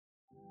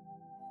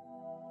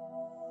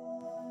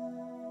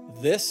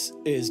This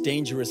is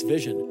Dangerous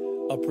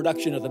Vision, a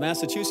production of the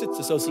Massachusetts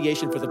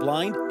Association for the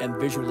Blind and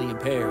Visually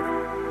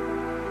Impaired.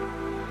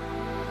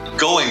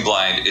 Going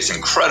blind is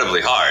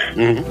incredibly hard,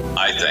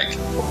 I think.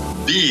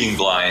 Being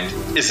blind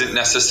isn't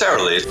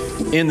necessarily.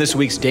 In this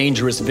week's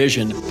Dangerous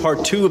Vision,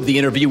 part 2 of the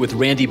interview with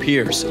Randy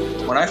Pierce.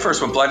 When I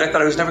first went blind, I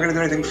thought I was never going to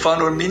do anything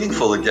fun or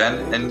meaningful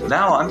again, and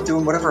now I'm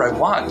doing whatever I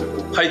want.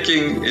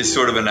 Hiking is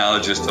sort of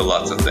analogous to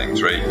lots of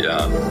things, right?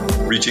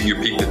 Reaching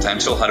your peak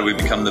potential. How do we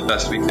become the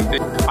best we can be?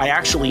 I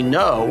actually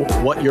know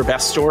what your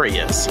best story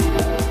is.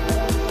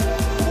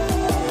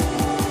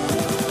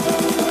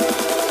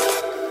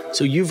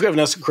 So you've given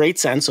us a great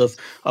sense of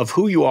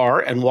who you are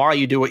and why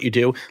you do what you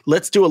do.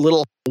 Let's do a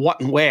little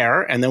what and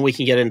where, and then we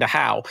can get into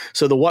how.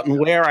 So the what and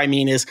where, I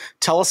mean, is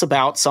tell us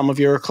about some of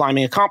your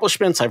climbing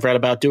accomplishments. I've read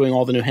about doing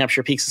all the New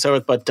Hampshire peaks and so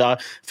forth,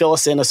 but fill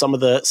us in on some of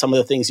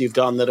the things you've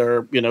done that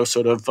are,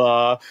 sort of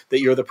that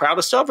you're the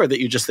proudest of, or that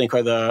you just think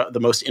are the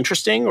most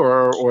interesting,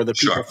 or that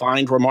people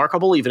find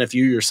remarkable, even if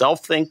you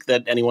yourself think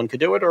that anyone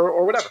could do it,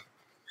 or whatever.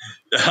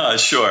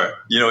 Sure.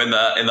 In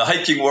the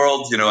hiking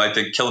world, I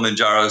think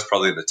Kilimanjaro is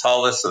probably the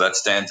tallest, so that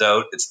stands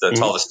out. It's the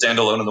tallest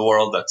standalone in the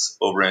world. That's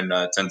over in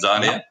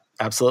Tanzania. Yeah,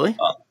 absolutely.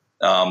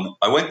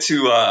 I went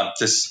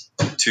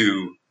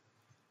to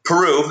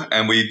Peru,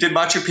 and we did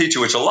Machu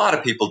Picchu, which a lot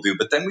of people do.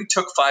 But then we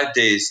took 5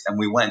 days, and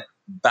we went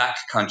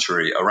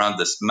backcountry around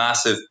this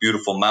massive,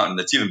 beautiful mountain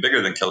that's even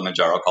bigger than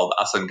Kilimanjaro, called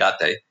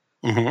Asangate.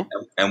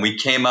 And we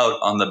came out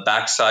on the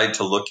backside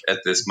to look at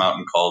this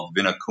mountain called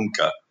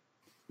Vinacunca,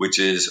 which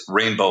is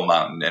Rainbow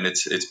Mountain. And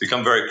it's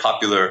become very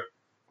popular.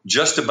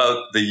 Just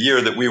about the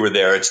year that we were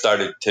there, it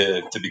started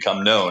to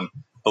become known.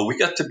 But we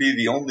got to be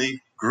the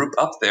only group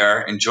up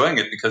there enjoying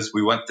it because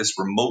we went this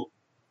remote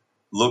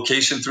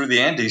location through the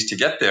Andes to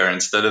get there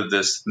instead of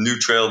this new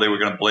trail they were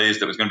going to blaze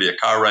that was going to be a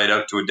car ride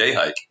out to a day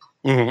hike.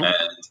 And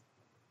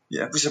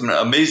yeah, it was an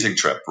amazing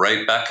trip,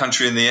 right?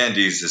 Backcountry in the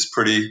Andes is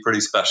pretty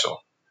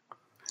special.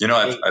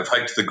 I've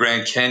hiked the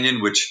Grand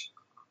Canyon, which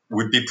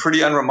would be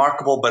pretty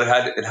unremarkable, but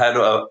it had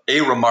a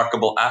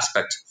remarkable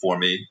aspect for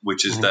me,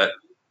 which is that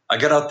I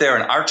got out there,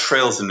 and our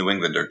trails in New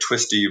England are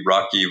twisty,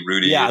 rocky,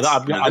 rooty. Yeah,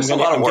 I'm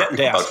getting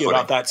to ask you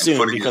about that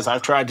soon because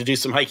I've tried to do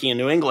some hiking in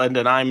New England,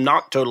 and I'm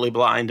not totally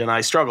blind, and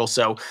I struggle.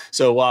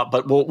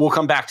 But we'll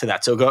come back to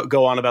that. So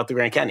go on about the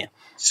Grand Canyon.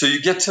 So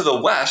you get to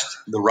the west,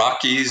 the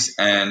Rockies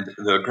and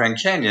the Grand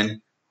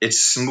Canyon.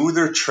 It's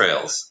smoother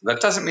trails.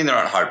 That doesn't mean there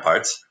aren't hard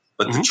parts,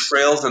 but the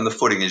trails and the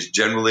footing is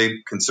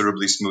generally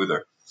considerably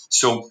smoother.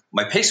 So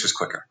my pace was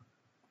quicker.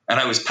 And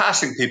I was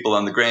passing people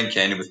on the Grand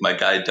Canyon with my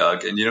guide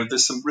dog. And,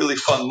 there's some really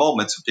fun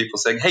moments of people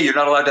saying, hey, you're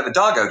not allowed to have a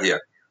dog out here.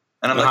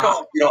 And I'm like,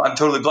 I'm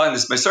totally blind.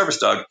 This is my service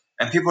dog.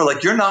 And people are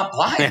like, you're not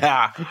blind.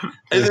 Yeah.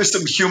 And there's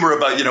some humor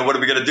about, what are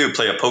we going to do?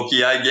 Play a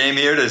pokey eye game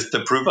here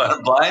to prove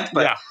I'm blind?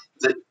 But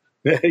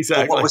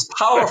exactly. But what was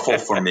powerful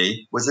for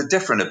me was a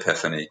different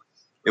epiphany.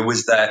 It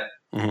was that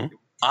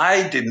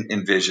I didn't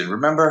envision.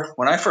 Remember,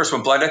 when I first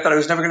went blind, I thought I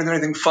was never going to do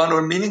anything fun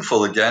or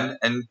meaningful again.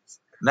 And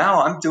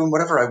now I'm doing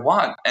whatever I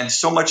want. And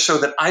so much so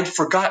that I'd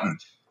forgotten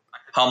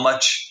how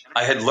much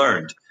I had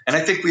learned. And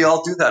I think we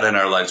all do that in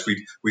our lives.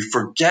 We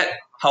forget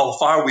how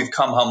far we've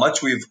come, how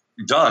much we've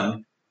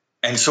done.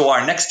 And so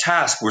our next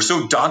task, we're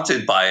so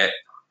daunted by it.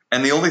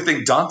 And the only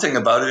thing daunting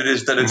about it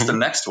is that it's the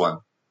next one.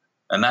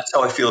 And that's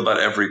how I feel about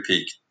every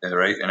peak,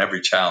 right? And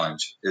every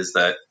challenge is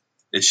that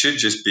it should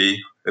just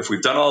be, if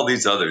we've done all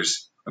these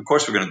others, of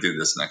course we're going to do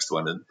this next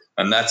one.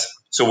 And that's,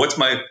 so what's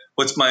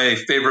my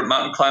favorite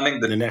mountain climbing?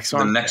 The next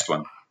one? The next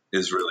one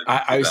is really.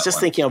 I was just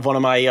thinking of one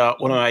of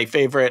my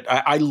favorite.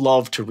 I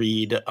love to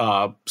read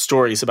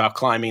stories about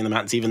climbing in the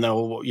mountains, even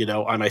though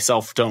I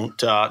myself don't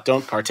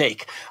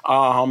partake.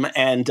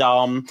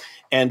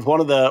 And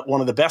one of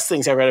the best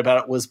things I read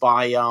about it was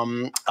by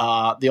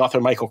the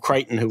author Michael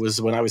Crichton, who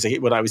was when I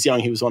was young,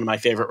 he was one of my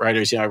favorite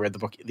writers. I read the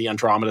book The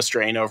Andromeda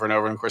Strain over and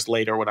over, and of course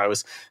later when I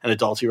was an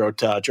adult, he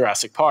wrote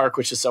Jurassic Park,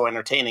 which is so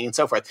entertaining and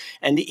so forth.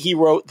 And he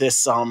wrote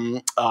this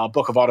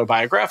book of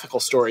autobiographical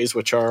stories,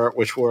 which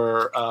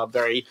were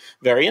very,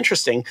 very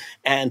interesting.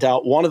 And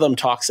one of them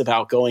talks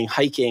about going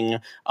hiking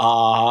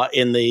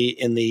in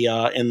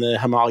the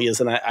Himalayas.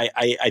 And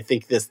I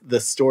think the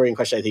story in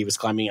question, I think he was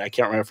climbing. I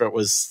can't remember if it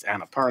was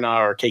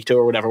Annapurna or K2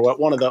 or whatever.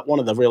 One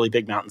of the really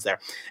big mountains there.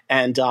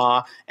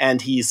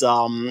 And he's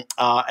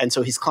and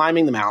so he's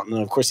climbing the mountain.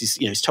 And of course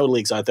he's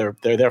totally excited.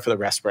 They're there for the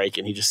rest break,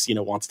 and he just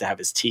wants to have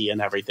his tea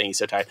and everything. He's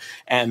so tired.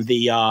 And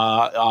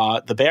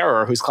the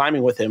bearer who's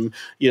climbing with him,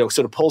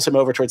 sort of pulls him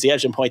over towards the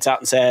edge and points out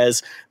and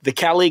says, the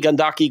Kali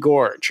Gandaki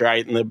Gorge,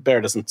 right? And the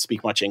bear doesn't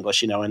speak much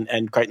English,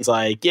 and Crichton's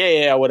like,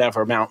 yeah,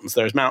 whatever, mountains.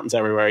 There's mountains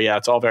everywhere. Yeah,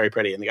 it's all very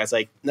pretty. And the guy's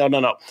like,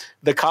 no,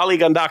 the Kali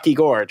Gandaki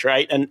Gorge,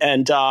 right?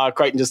 And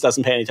Crichton just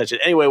doesn't pay any attention.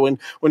 Anyway,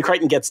 when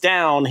Crichton gets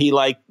down, he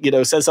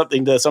says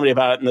something to somebody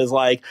about it and is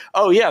like,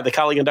 oh yeah, the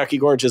Kaliganducky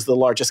Gorge is the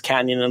largest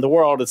canyon in the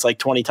world. It's like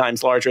 20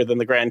 times larger than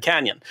the Grand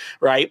Canyon,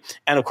 right?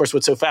 And of course,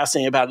 what's so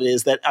fascinating about it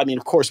is that, I mean,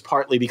 of course,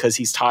 partly because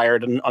he's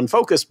tired and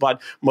unfocused,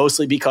 but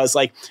mostly because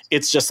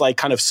it's just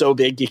kind of so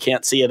big you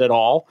can't see it at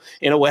all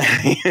in a way.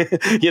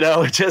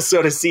 It just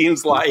sort of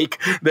seems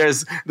like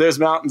there's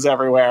mountains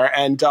everywhere.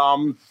 And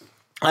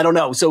I don't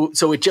know.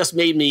 So it just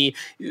made me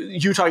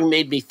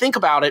think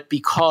about it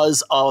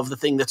because of the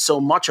thing that so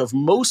much of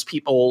most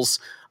people's,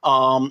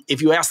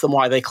 if you ask them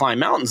why they climb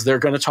mountains, they're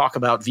going to talk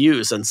about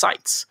views and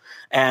sights.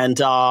 And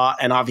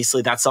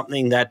obviously that's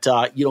something that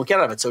you don't get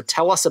out of it. So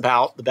tell us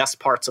about the best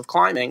parts of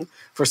climbing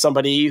for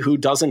somebody who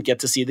doesn't get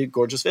to see the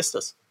gorgeous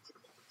vistas.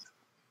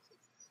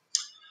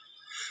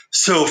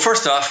 So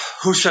first off,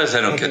 who says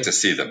I don't get to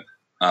see them?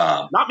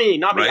 Not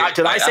me. Right?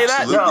 Did I say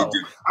that? No.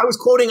 Do. I was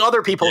quoting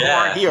other people who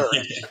aren't here.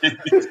 A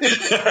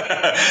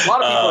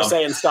lot of people are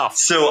saying stuff.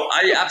 So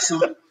I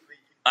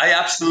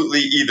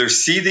absolutely either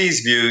see these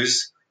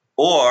views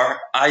or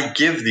I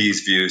give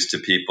these views to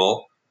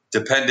people,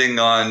 depending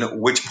on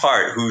which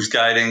part, who's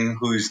guiding,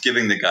 who's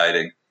giving the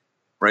guiding,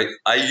 right?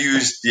 I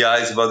use the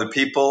eyes of other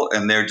people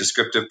and their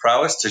descriptive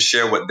prowess to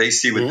share what they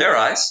see with their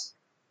eyes.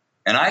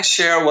 And I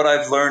share what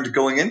I've learned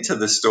going into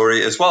this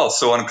story as well.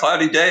 So on a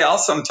cloudy day, I'll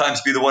sometimes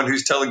be the one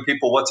who's telling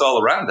people what's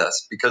all around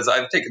us because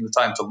I've taken the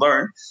time to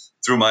learn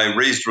through my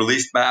raised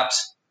relief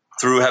maps,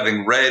 through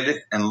having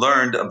read and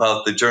learned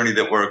about the journey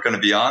that we're going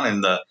to be on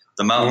and the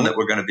mountain that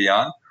we're going to be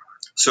on.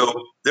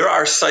 So there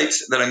are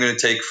sites that I'm going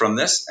to take from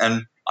this.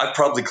 And I've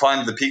probably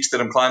climbed the peaks that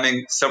I'm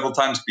climbing several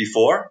times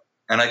before.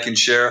 And I can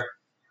share,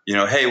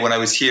 hey, when I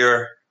was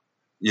here,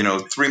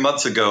 3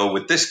 months ago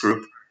with this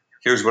group,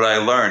 here's what I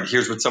learned.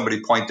 Here's what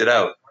somebody pointed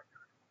out,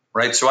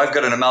 right? So I've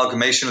got an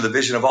amalgamation of the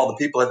vision of all the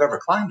people I've ever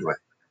climbed with,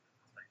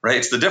 right?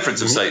 It's the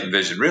difference of sight and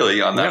vision,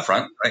 really, on that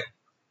front, right?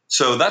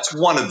 So that's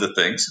one of the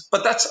things,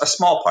 but that's a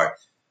small part.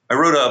 I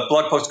wrote a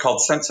blog post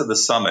called Sense of the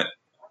Summit,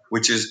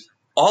 which is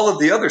all of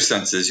the other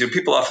senses.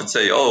 People often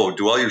say, oh,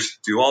 do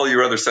all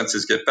your other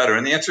senses get better?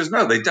 And the answer is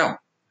no, they don't.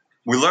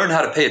 We learn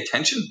how to pay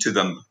attention to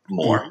them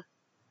more.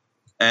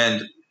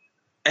 And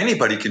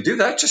anybody can do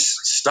that.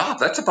 Just stop.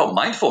 That's about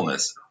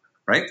mindfulness,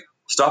 right?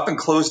 Stop and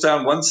close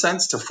down one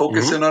sense to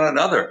focus in on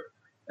another,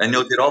 and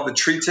you'll get all the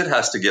treats it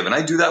has to give. And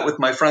I do that with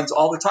my friends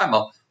all the time.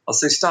 I'll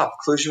say, stop,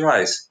 close your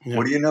eyes.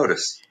 What do you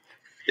notice?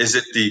 Is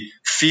it the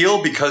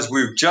feel because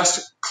we've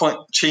just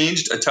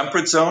changed a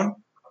temperate zone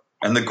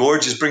and the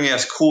gorge is bringing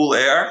us cool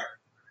air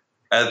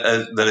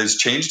that has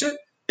changed it?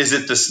 Is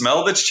it the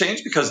smell that's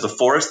changed because the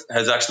forest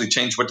has actually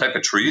changed what type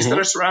of trees that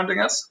are surrounding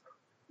us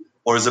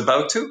or is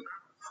about to?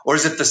 Or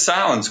is it the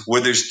sounds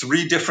where there's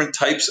 3 different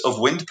types of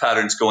wind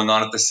patterns going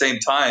on at the same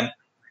time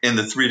in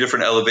the 3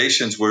 different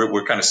elevations where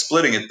we're kind of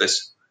splitting at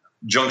this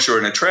juncture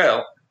in a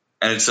trail,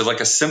 and it's like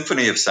a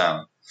symphony of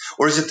sound?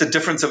 Or is it the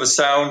difference of a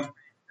sound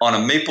on a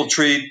maple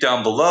tree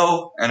down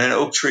below and an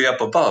oak tree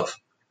up above,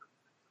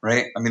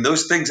 right? I mean,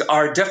 those things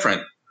are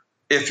different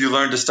if you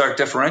learn to start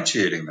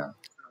differentiating them.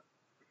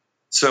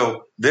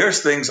 So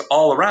there's things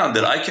all around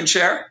that I can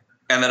share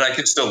and that I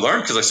can still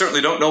learn because I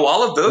certainly don't know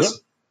all of those.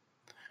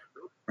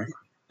 Right?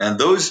 And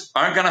those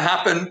aren't going to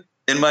happen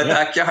in my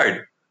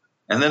backyard.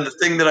 And then the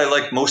thing that I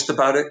like most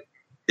about it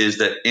is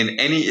that in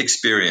any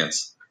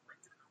experience,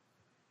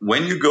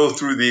 when you go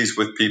through these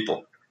with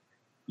people,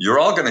 you're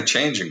all going to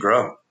change and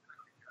grow.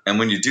 And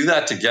when you do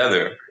that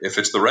together, if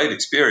it's the right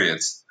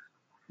experience,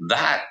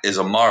 that is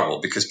a marvel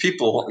because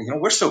people,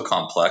 we're so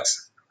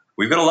complex.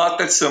 We've got a lot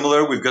that's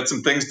similar. We've got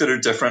some things that are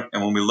different.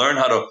 And when we learn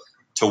how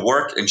to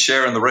work and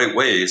share in the right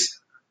ways,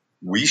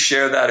 we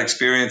share that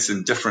experience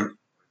in different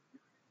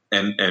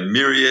and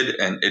myriad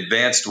and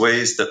advanced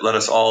ways that let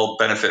us all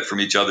benefit from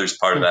each other's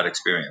part of that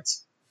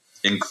experience,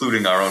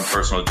 including our own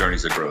personal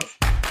journeys of growth.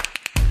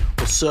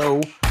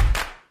 So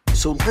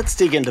let's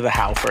dig into the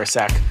how for a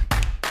sec.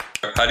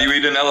 How do you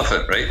eat an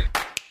elephant, right?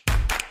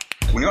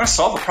 When you want to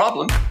solve a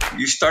problem,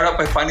 you start out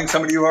by finding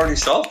somebody who already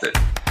solved it.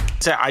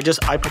 So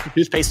I put the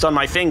toothpaste on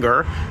my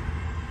finger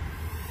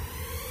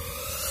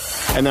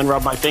and then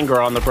rub my finger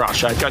on the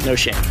brush. I've got no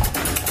shame.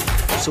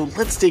 So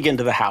let's dig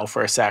into the how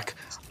for a sec.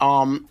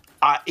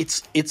 I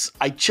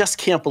just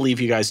can't believe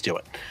you guys do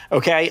it.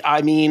 Okay.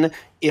 I mean,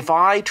 if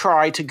I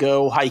try to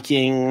go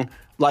hiking,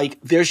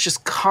 there's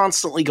just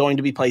constantly going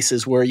to be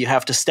places where you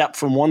have to step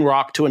from one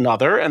rock to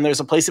another, and there's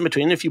a place in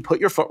between. If you put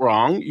your foot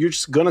wrong, you're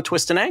just going to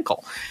twist an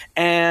ankle.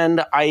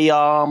 And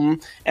and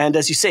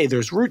as you say,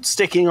 there's roots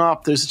sticking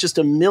up. There's just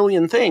a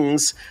million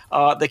things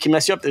that can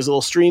mess you up. There's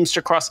little streams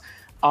to cross.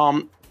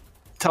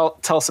 Tell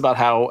us about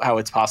how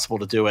it's possible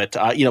to do it.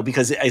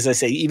 Because as I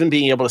say, even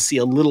being able to see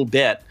a little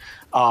bit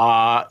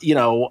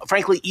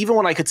frankly, even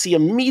when I could see a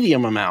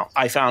medium amount,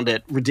 I found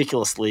it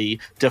ridiculously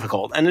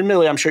difficult. And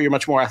admittedly, I'm sure you're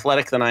much more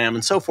athletic than I am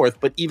and so forth.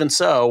 But even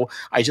so,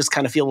 I just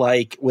kind of feel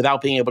like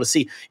without being able to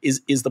see,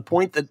 is the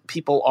point that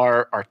people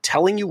are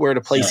telling you where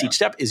to place each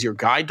step? Is your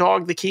guide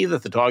dog the key,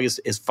 that the dog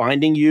is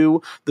finding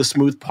you the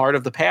smooth part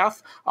of the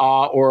path?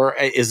 Or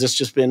is this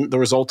just been the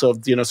result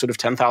of, sort of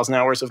 10,000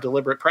 hours of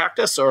deliberate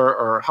practice,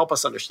 or help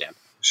us understand?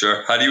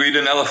 Sure. How do you eat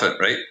an elephant,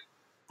 right?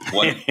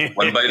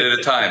 One bite at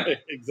a time.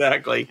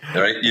 Exactly.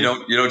 Right. You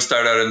don't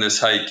start out in this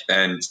hike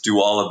and do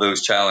all of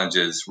those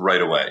challenges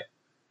right away.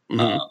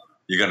 Mm-hmm.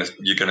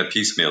 You're gonna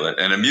piecemeal it.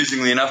 And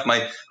amusingly enough,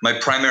 my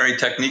primary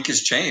technique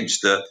has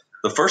changed.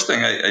 The first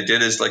thing I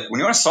did is, like, when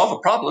you want to solve a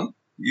problem,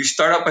 you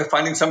start out by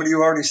finding somebody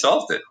who already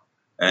solved it.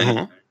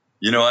 And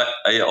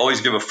I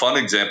always give a fun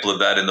example of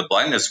that in the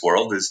blindness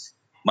world. Is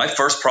my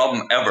first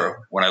problem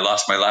ever when I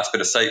lost my last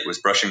bit of sight was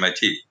brushing my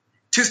teeth.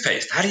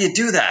 Toothpaste. How do you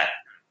do that?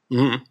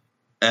 Mm-hmm.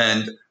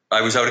 And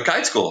I was out at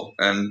guide school,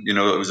 and it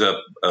was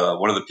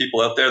one of the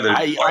people out there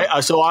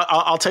that. So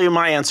I'll tell you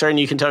my answer, and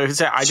you can tell me.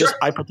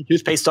 I put the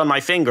toothpaste on my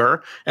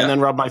finger and then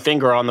rub my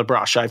finger on the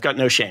brush. I've got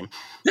no shame.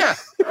 Yeah.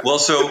 Well,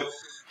 so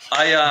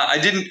I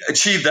didn't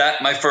achieve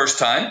that my first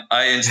time.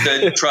 I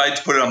instead tried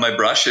to put it on my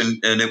brush, and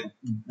it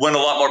went a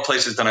lot more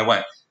places than I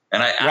went.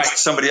 And I asked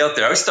somebody out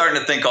there. I was starting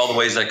to think all the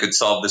ways I could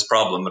solve this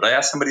problem, but I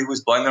asked somebody who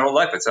was blind their whole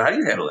life. I said, "How do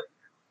you handle it?"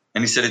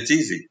 And he said, "It's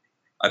easy.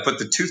 I put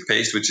the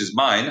toothpaste, which is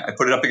mine, I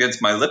put it up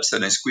against my lips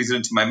and I squeeze it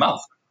into my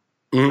mouth.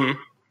 Mm-hmm.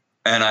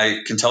 And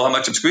I can tell how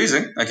much I'm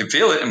squeezing. I can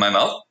feel it in my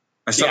mouth.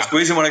 I stop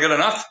squeezing when I get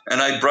enough, and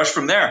I brush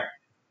from there.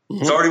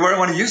 Mm-hmm. It's already where I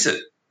want to use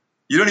it.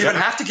 You don't even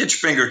have to get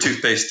your finger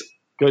toothpaste.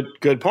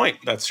 Good point.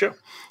 That's true.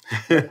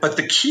 But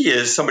the key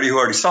is somebody who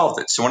already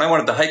solved it. So when I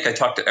wanted to hike, I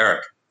talked to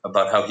Eric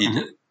about how he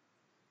did it.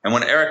 And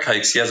when Eric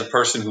hikes, he has a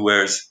person who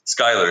wears,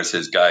 Skylar is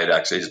his guide,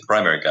 actually, his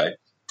primary guide,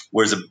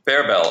 wears a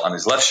bear bell on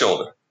his left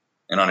shoulder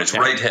and on his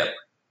right hip.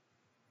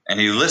 And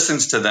he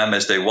listens to them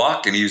as they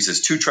walk, and he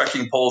uses 2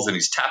 trekking poles, and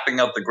he's tapping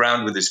out the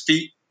ground with his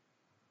feet,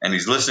 and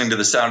he's listening to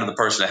the sound of the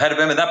person ahead of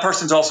him. And that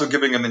person's also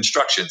giving him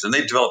instructions. And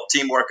they've developed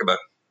teamwork about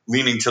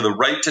leaning to the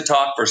right to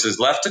talk versus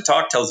left to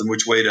talk, tells him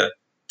which way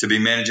to be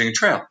managing a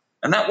trail.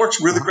 And that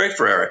works really great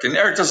for Eric. And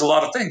Eric does a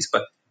lot of things,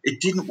 but it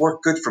didn't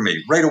work good for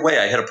me. Right away,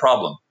 I had a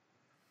problem.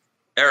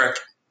 Eric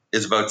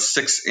is about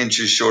 6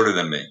 inches shorter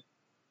than me,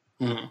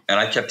 and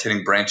I kept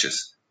hitting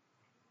branches.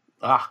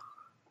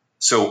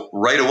 So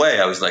right away,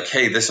 I was like,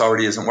 hey, this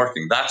already isn't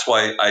working. That's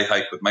why I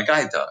hike with my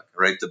guide dog,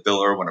 right? The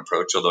Bill Irwin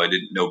approach, although I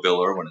didn't know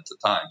Bill Irwin at the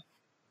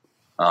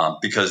time,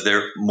 because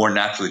they're more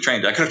naturally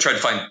trained. I could have tried to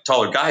find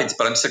taller guides,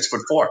 but I'm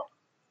 6'4".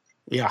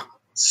 Yeah.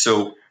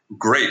 So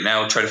great.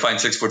 Now try to find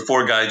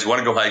 6'4" guides. Want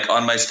to go hike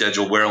on my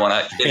schedule where I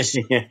want to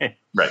hike.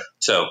 Right.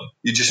 So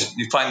you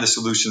find the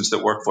solutions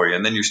that work for you,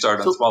 and then you start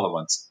on smaller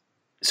ones.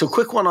 So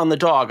quick one on the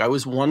dog. I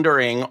was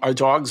wondering, are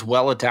dogs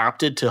well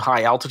adapted to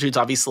high altitudes?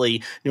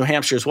 Obviously, New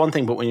Hampshire is one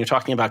thing, but when you're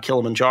talking about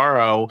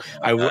Kilimanjaro,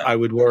 I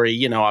would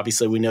worry,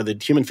 obviously we know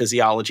that human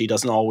physiology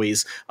doesn't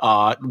always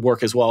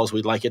work as well as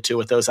we'd like it to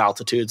at those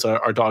altitudes.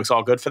 Are dogs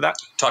all good for that?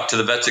 Talked to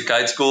the vets at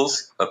guide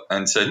schools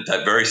and said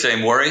that very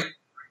same worry.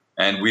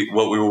 And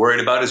what we were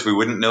worried about is we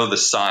wouldn't know the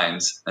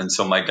signs. And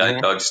so my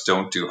guide dogs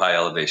don't do high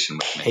elevation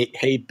with me.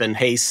 Hape and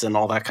haste and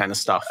all that kind of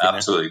stuff.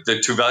 Absolutely.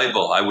 They're too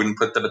valuable. I wouldn't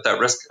put them at that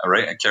risk. All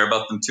right. I care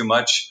about them too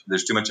much.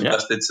 There's too much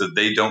invested, so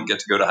they don't get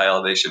to go to high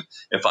elevation.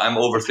 If I'm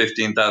over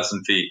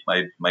 15,000 feet,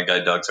 my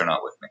guide dogs are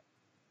not with me.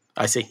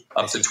 I see.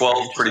 Up to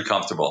 12, pretty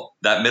comfortable.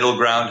 That middle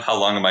ground, how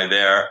long am I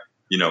there?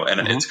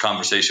 And it's a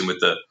conversation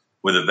with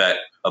a vet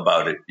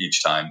about it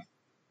each time.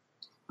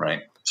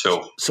 Right.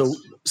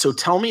 So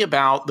tell me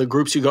about the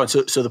groups you go in.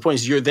 So the point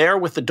is, you're there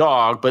with the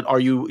dog, but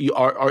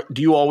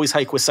do you always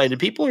hike with sighted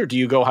people, or do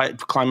you go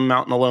climb a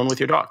mountain alone with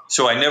your dog?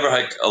 So I never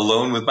hike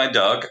alone with my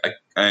dog.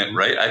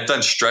 Right. I've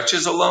done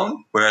stretches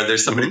alone where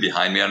there's somebody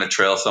behind me on a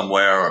trail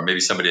somewhere, or maybe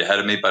somebody ahead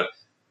of me. But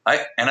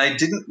I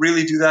didn't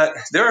really do that.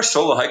 There are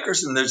solo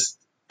hikers, and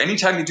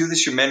anytime you do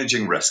this, you're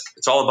managing risk.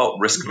 It's all about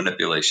risk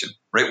manipulation,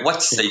 right?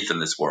 What's safe in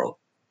this world?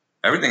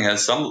 Everything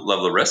has some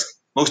level of risk.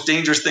 Most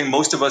dangerous thing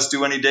most of us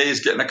do any day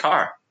is get in a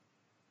car.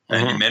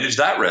 And you manage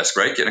that risk,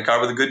 right? Get in a car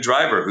with a good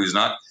driver who's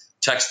not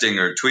texting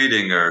or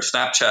tweeting or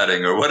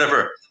Snapchatting or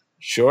whatever.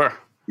 Sure.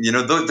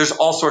 There's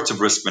all sorts of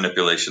risk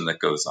manipulation that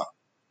goes on.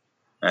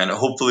 And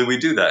hopefully we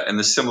do that. And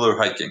the similar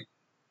hiking.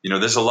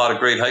 There's a lot of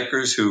great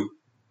hikers who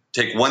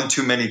take one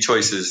too many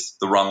choices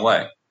the wrong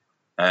way.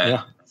 And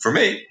for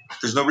me,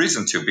 there's no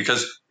reason to,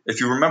 because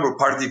if you remember,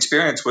 part of the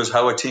experience was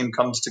how a team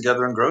comes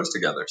together and grows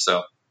together.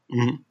 So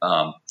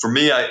for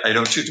me, I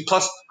don't choose.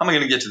 Plus, how am I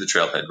going to get to the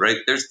trailhead, right?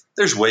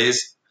 There's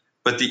ways.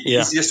 But the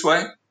easiest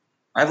way,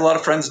 I have a lot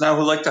of friends now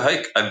who like to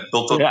hike. I've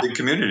built a big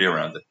community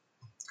around it.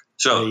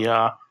 So,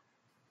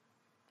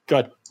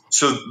 good.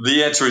 So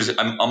the answer is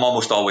I'm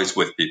almost always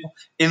with people.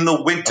 In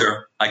the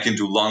winter, I can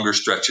do longer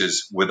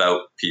stretches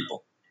without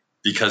people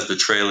because the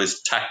trail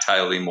is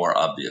tactilely more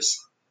obvious.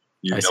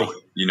 You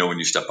know when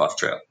you step off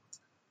trail.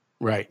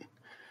 Right.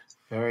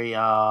 Very,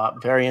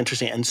 very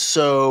interesting. And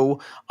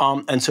so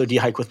do you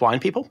hike with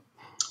blind people?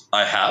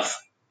 I have,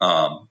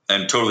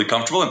 and totally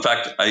comfortable. In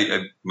fact,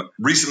 I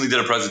recently did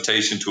a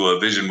presentation to a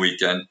Vision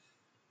Weekend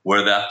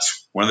where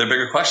that's one of their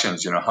bigger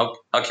questions. How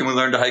can we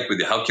learn to hike with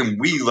you? How can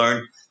we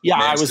learn? Yeah,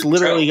 I was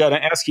literally going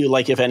to ask you,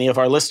 like, if any of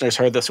our listeners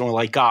heard this and were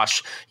like,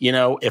 gosh,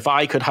 if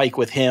I could hike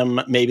with him,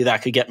 maybe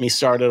that could get me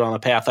started on a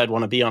path I'd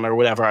want to be on or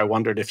whatever. I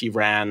wondered if you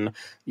ran,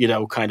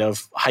 kind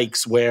of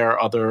hikes where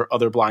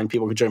other blind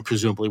people could join,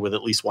 presumably with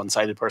at least one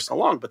sighted person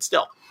along, but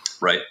still.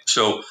 Right.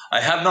 So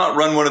I have not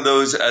run one of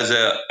those as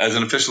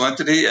an official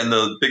entity. And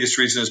the biggest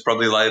reason is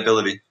probably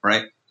liability,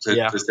 right?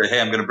 To say,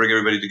 hey, I'm going to bring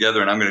everybody together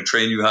and I'm going to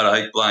train you how to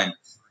hike blind.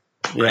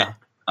 Right? Yeah.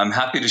 I'm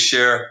happy to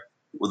share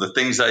the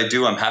things I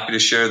do. I'm happy to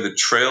share the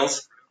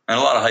trails. And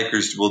a lot of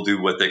hikers will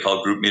do what they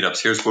call group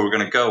meetups. Here's where we're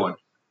going to go.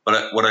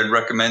 But what I'd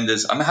recommend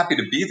is I'm happy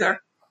to be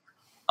there.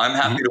 I'm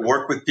happy to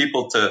work with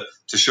people to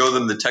show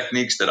them the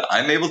techniques that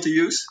I'm able to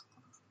use.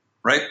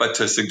 Right. But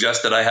to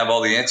suggest that I have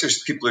all the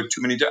answers, people are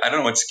too many. I don't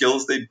know what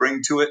skills they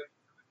bring to it,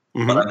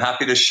 but I'm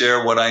happy to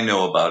share what I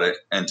know about it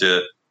and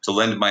to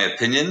lend my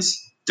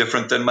opinions,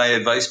 different than my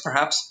advice,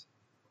 perhaps.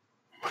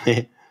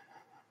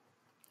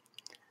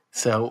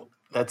 So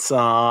that's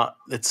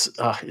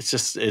it's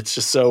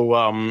just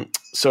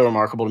so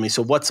remarkable to me.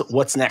 So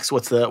what's next?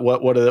 What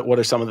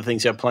are some of the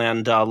things you have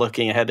planned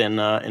looking ahead in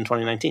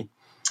 2019?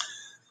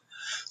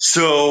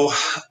 So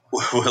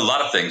a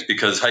lot of things,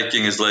 because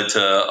hiking has led to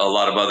a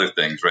lot of other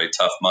things, right?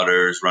 Tough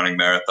Mudders, running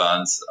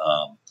marathons.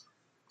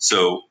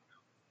 So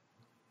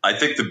I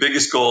think the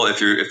biggest goal,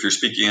 if you're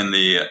speaking in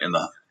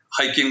the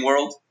hiking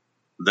world,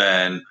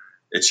 then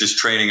it's just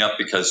training up,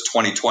 because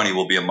 2020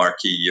 will be a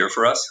marquee year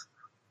for us.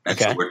 And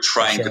so we're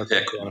trying to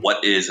pick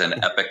what is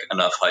an epic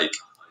enough hike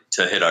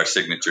to hit our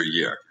signature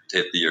year, to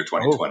hit the year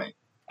 2020. Oh,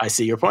 I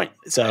see your point.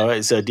 So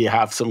do you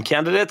have some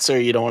candidates, or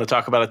you don't want to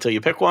talk about it till you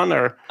pick one?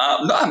 Or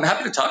no, I'm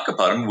happy to talk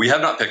about them. We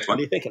have not picked one. What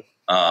are you thinking?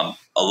 A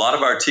lot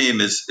of our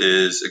team is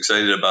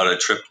excited about a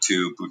trip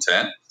to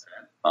Bhutan.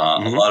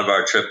 A lot of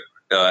our trip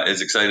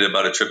is excited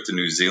about a trip to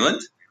New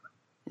Zealand.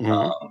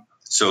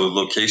 So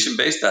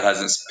location-based, that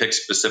hasn't picked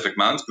specific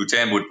mountains.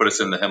 Bhutan would put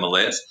us in the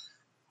Himalayas.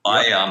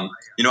 I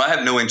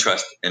have no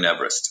interest in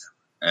Everest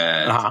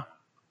and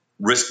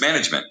risk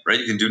management, right?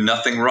 You can do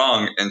nothing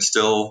wrong and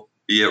still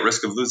be at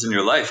risk of losing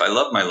your life. I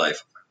love my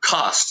life.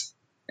 Cost.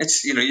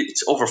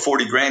 It's over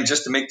 40 grand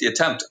just to make the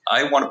attempt.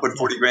 I want to put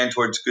 40 grand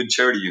towards good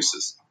charity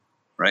uses.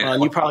 Right. Well,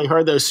 and you probably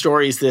heard those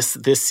stories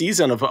this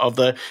season of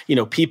the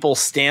people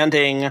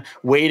standing,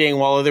 waiting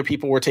while other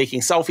people were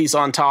taking selfies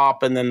on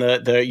top, and then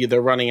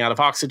they're running out of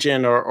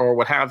oxygen or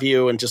what have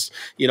you, and just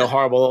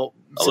horrible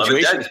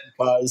situations.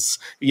 Because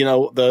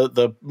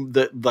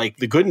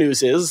the good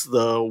news is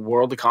the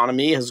world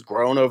economy has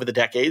grown over the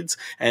decades,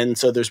 and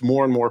so there's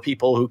more and more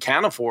people who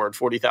can afford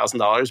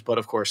 $40,000. But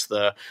of course,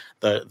 the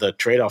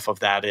trade-off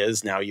of that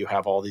is now you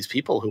have all these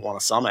people who want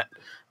to summit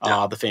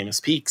the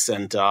famous peaks,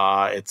 and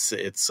it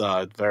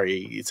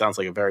sounds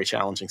like a very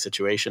challenging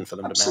situation for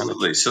them to manage.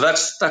 Absolutely. So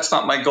that's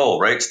not my goal,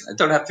 right? I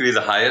don't have to be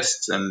the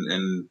highest,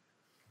 and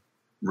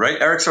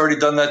right. Eric's already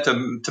done that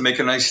to make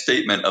a nice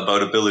statement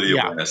about ability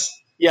awareness.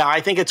 Yeah,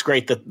 I think it's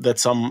great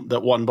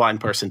that one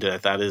blind person did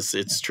it.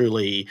 It's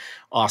truly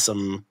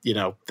awesome,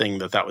 thing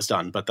that was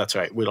done. But that's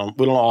right. We don't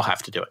all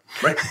have to do it.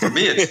 Right. For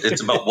me,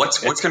 it's about what's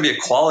going to be a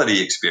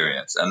quality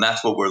experience, and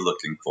that's what we're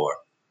looking for.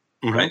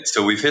 Right.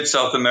 So we've hit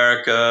South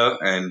America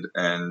and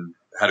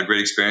had a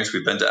great experience.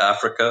 We've been to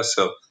Africa,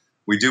 so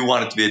we do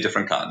want it to be a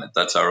different continent.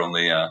 That's our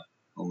only.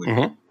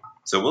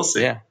 So we'll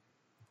see. Yeah.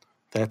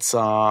 That's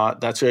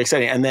really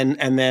exciting. And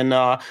then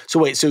I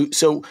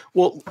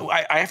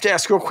have to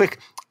ask real quick.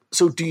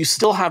 So do you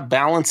still have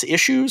balance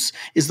issues?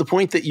 Is the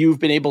point that you've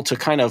been able to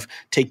kind of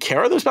take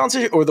care of those balance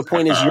issues, or the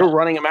point is you're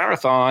running a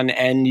marathon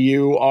and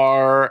you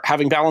are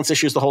having balance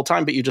issues the whole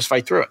time, but you just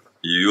fight through it?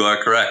 You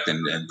are correct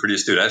and pretty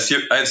astute.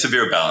 I have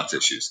severe balance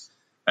issues.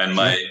 And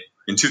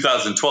in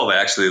 2012, I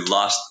actually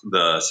lost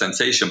the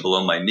sensation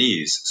below my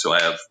knees. So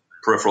I have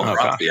peripheral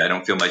neuropathy. I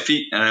don't feel my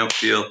feet and I don't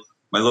feel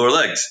my lower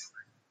legs.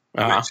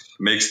 Which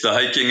makes the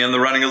hiking and the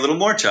running a little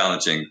more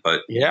challenging,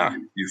 but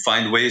you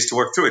find ways to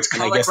work through it. It's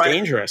kind of like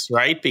dangerous,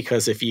 right?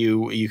 Because if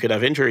you could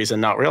have injuries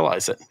and not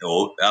realize it.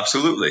 Oh,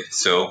 absolutely.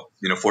 So,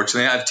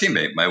 fortunately I have a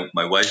teammate.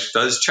 My wife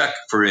does check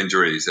for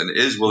injuries and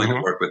is willing to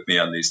work with me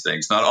on these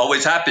things. Not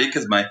always happy,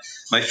 because my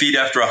feet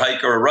after a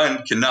hike or a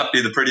run cannot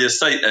be the prettiest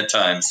sight at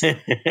times. But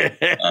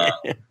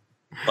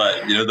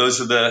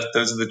those are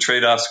the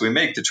trade-offs we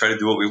make to try to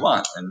do what we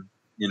want. And,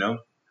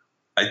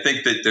 I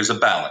think that there's a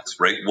balance,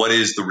 right? What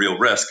is the real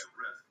risk?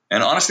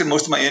 And honestly,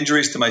 most of my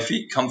injuries to my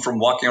feet come from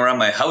walking around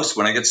my house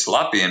when I get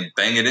sloppy and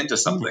bang it into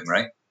something,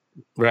 right?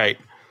 Right.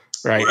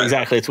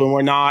 Exactly. It's when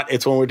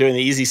we're doing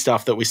the easy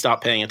stuff that we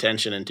stop paying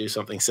attention and do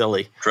something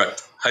silly.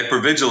 Correct.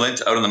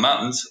 Hypervigilant out in the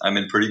mountains, I'm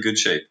in pretty good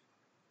shape.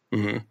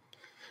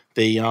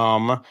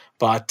 Wow,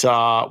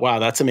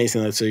 that's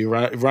amazing. So you're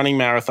running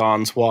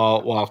marathons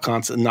while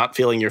constantly not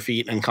feeling your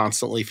feet and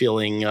constantly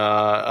feeling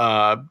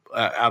out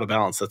of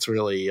balance. That's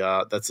really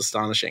that's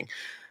astonishing.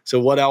 So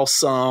what else?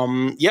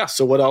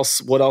 So what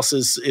else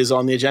is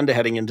on the agenda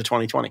heading into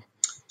 2020?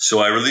 So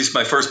I released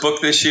my first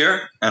book this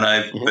year, and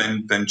I've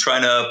been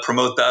trying to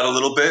promote that a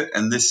little bit.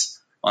 And this,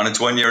 on its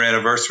 1-year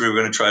anniversary, we're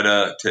going to try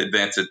to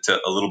advance it to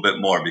a little bit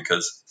more,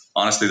 because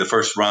honestly, the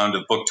first round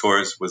of book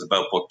tours was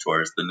about book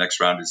tours. The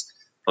next round is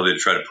probably to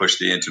try to push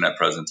the internet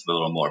presence a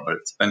little more. But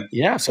it's been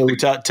So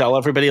tell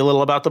everybody a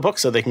little about the book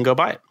so they can go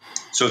buy it.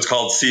 So it's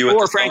called See You at the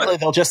Summit. Or frankly,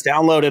 they'll just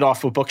download it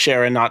off of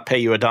Bookshare and not pay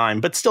you a dime.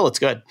 But still, it's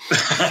good.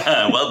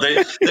 Well,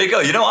 there you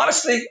go.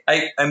 Honestly,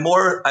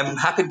 I'm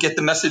happy to get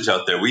the message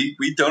out there.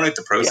 We donate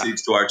the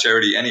proceeds to our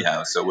charity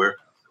anyhow. So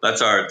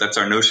that's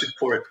our notion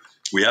for it.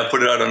 We have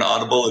put it out on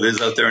Audible. It is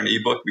out there in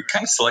ebook. We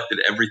kind of selected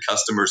every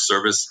customer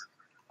service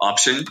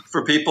option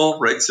for people,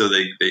 right? So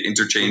they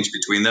interchange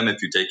between them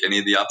if you take any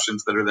of the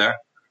options that are there.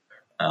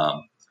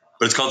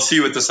 But it's called See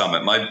You at the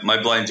Summit,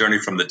 my blind journey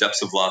from the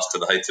depths of loss to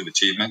the heights of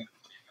achievement.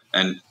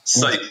 And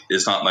sight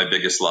is not my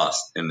biggest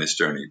loss in this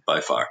journey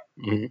by far,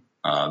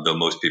 though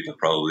most people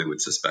probably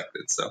would suspect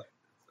it. So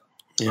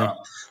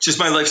just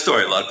my life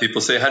story. A lot of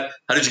people say, how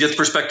did you get the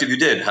perspective you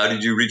did? How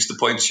did you reach the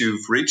points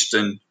you've reached,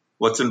 and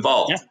what's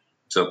involved? Yeah.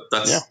 So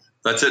that's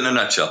it in a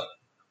nutshell.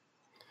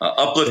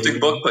 Uplifting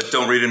book, but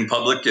don't read it in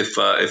public if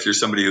you're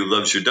somebody who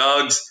loves your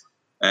dogs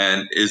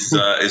and is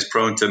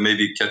prone to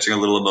maybe catching a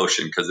little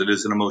emotion, because it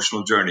is an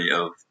emotional journey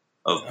of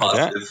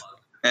positive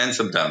and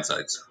some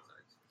downsides.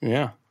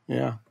 Yeah.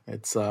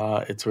 It's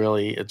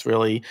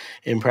really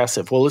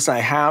impressive. Well, listen, I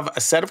have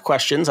a set of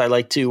questions I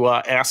like to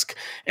ask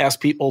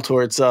people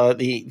towards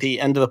the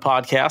end of the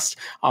podcast.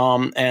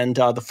 And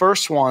the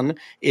first one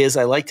is,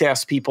 I like to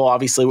ask people,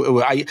 obviously,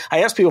 I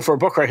ask people for a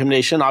book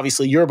recommendation.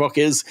 Obviously, your book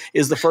is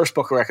the first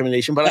book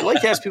recommendation, but I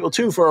like to ask people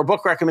too for a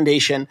book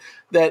recommendation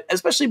that,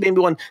 especially maybe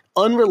one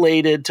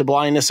unrelated to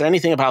blindness or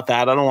anything about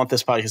that. I don't want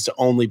this podcast to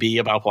only be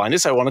about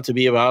blindness. I want it to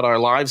be about our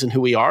lives and who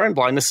we are. And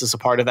blindness is a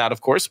part of that,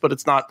 of course, but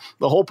it's not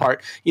the whole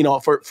part.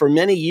 For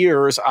many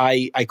years,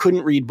 I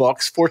couldn't read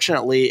books.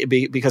 Fortunately,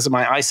 because of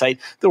my eyesight,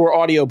 there were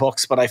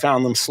audiobooks, but I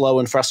found them slow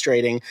and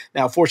frustrating.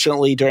 Now,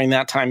 fortunately, during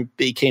that time, it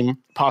became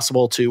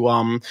possible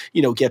to,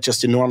 get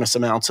just enormous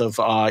amounts of,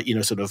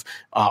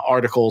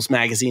 articles,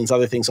 magazines,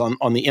 other things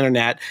on the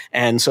internet.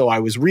 And so I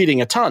was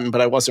reading a ton, but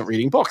I wasn't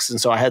reading books.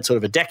 And so I had sort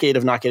of a decade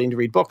of not getting to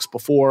read books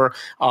before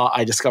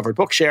I discovered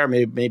Bookshare,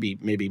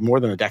 maybe more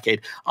than a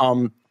decade.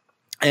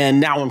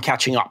 And now I'm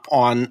catching up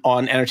on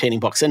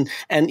entertaining books, and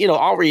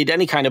I'll read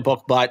any kind of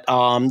book, but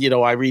I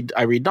read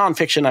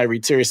nonfiction, I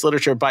read serious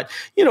literature, but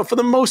for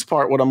the most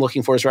part, what I'm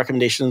looking for is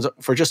recommendations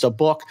for just a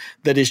book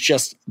that is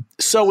just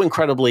so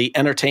incredibly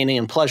entertaining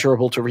and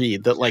pleasurable to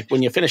read that, like,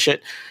 when you finish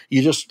it,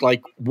 you just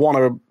like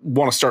want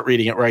to start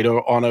reading it right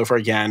on over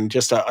again.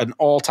 Just an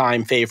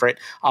all-time favorite.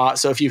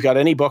 So if you've got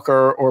any book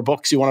or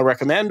books you want to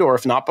recommend, or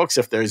if not books,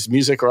 if there's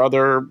music or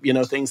other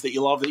things that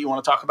you love that you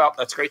want to talk about,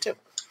 that's great too.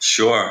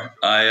 Sure.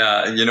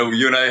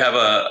 You and I have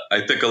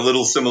I think a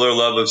little similar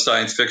love of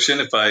science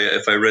fiction. If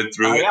I read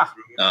through it,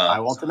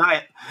 I won't deny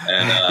it.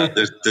 And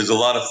there's a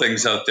lot of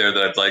things out there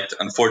that I've liked.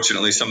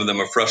 Unfortunately, some of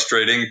them are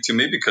frustrating to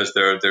me because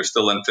they're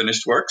still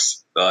unfinished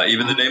works.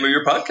 Even the name of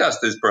your podcast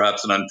is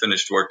perhaps an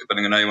unfinished work,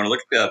 depending on how you want to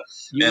look at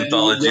the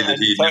anthology that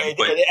he never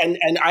quite.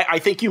 And I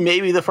think you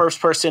may be the first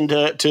person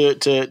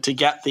to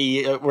get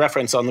the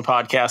reference on the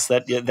podcast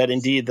that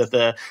indeed that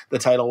the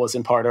title was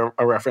in part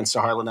a reference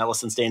to Harlan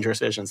Ellison's Dangerous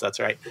Visions. That's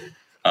right.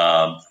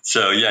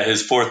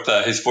 His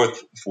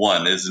fourth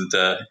one isn't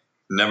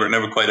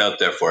never quite out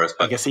there for us.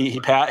 But I guess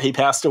he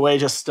passed away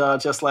just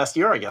last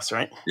year, I guess,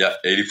 right? Yeah,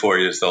 84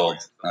 years old.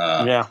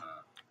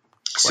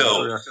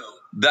 So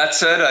that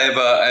said,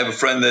 I have a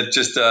friend that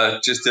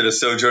just did a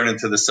sojourn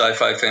into the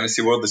sci-fi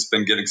fantasy world that's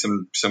been getting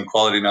some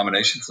quality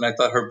nominations, and I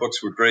thought her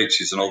books were great.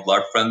 She's an old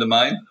LARP friend of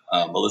mine,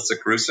 Melissa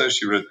Caruso.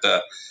 She wrote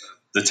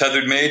The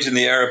Tethered Mage and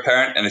The Heir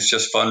Apparent, and it's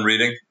just fun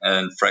reading.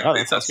 And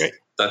frankly,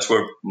 that's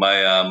where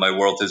my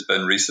world has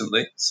been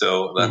recently.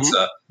 So that's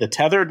The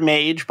Tethered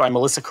Mage by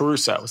Melissa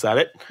Caruso. Is that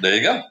it? There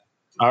you go.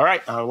 All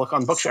right, I'll look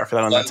on Bookshare for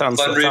that one. That sounds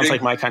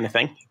like my kind of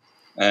thing.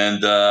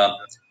 And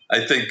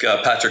I think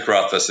Patrick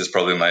Rothfuss is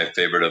probably my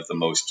favorite of the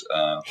most.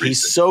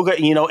 He's so good.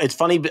 It's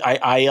funny.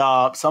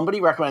 I somebody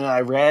recommended.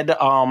 I read.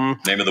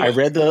 I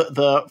read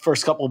the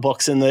first couple of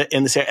books in the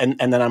series,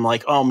 and then I'm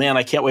like, oh man,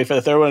 I can't wait for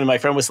the third one. And my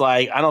friend was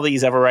like, I don't think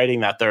he's ever writing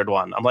that third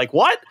one. I'm like,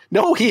 what?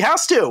 No, he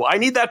has to. I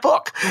need that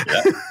book.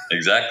 Yeah,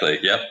 exactly.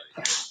 Yep.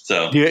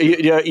 So,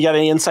 you got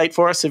any insight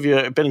for us? Have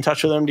you been in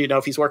touch with him? Do you know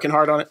if he's working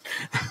hard on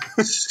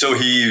it? So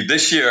he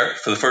this year,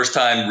 for the first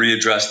time,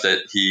 readdressed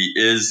it. He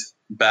is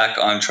back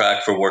on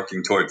track for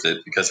working towards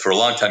it, because for a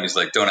long time he's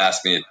like, don't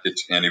ask me,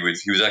 and he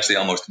was actually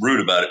almost rude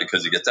about it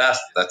because he gets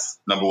asked. That's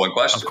number one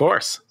question, of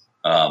course.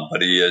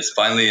 But he is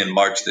finally in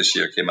March this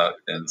year came out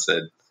and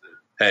said,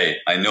 hey,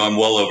 I know I'm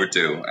well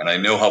overdue, and I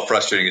know how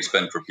frustrating it's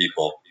been for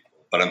people,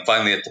 but I'm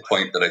finally at the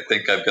point that I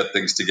think I've got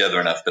things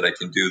together enough that I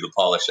can do the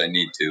polish I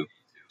need to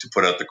to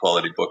put out the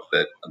quality book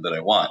that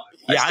I want.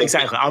 Yeah,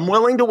 exactly. I'm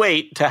willing to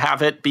wait to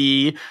have it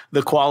be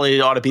the quality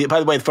it ought to be. By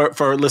the way,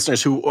 for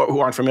listeners who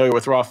aren't familiar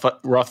with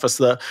Rothfuss,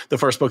 the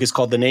first book is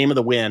called The Name of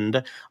the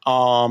Wind,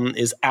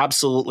 is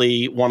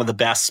absolutely one of the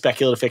best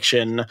speculative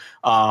fiction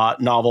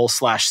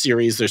novels /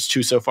 series. There's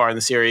 2 so far in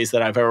the series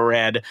that I've ever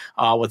read.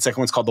 The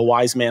second one's called The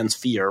Wise Man's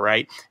Fear,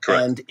 right?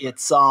 Correct. And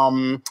it's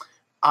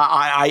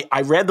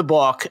I read the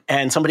book,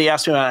 and somebody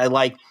asked me,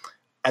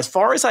 as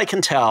far as I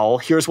can tell,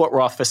 here's what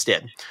Rothfuss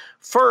did.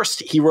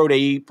 First, he wrote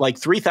a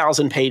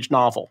 3,000-page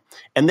novel,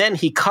 and then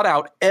he cut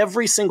out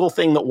every single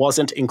thing that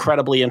wasn't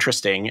incredibly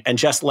interesting and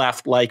just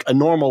left a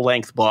normal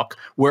length book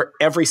where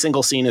every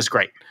single scene is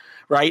great.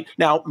 Right?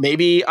 Now,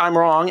 maybe I'm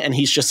wrong, and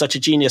he's just such a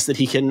genius that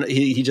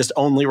he just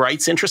only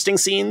writes interesting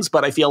scenes,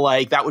 but I feel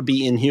like that would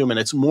be inhuman.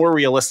 It's more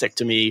realistic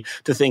to me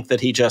to think that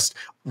he just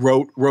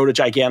wrote a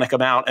gigantic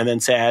amount and then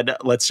said,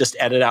 let's just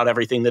edit out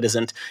everything that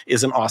isn't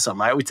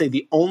awesome. I would say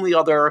the only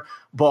other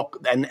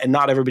book, and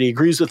not everybody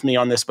agrees with me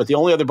on this, but the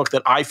only other book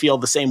that I feel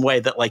the same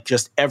way, that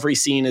just every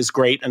scene is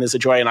great and is a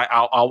joy, and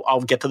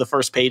I'll get to the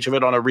first page of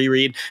it on a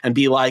reread and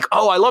be like,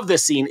 oh, I love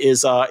this scene,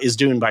 is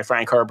Dune by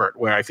Frank Herbert,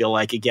 where I feel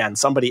like, again,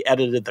 somebody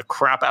edited the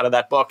crap out of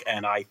that book,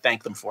 and I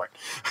thank them for it.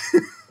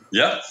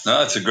 Yeah,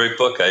 no, it's a great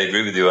book. I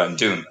agree with you on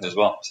Dune as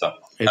well. So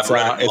I've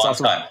read it a long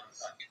time.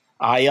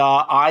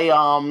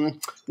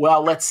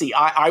 Well, let's see.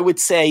 I would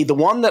say the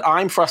one that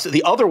I'm frustrated,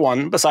 the other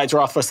one besides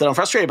Rothfuss that I'm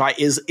frustrated by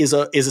is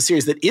a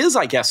series that is,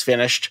 I guess,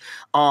 finished.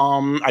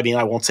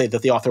 I won't say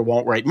that the author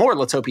won't write more.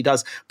 Let's hope he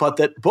does. But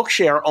that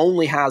Bookshare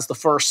only has the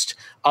first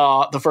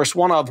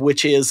one of,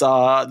 which is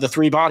the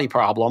Three Body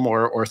Problem,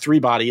 or Three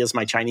Body, as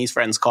my Chinese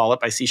friends call it,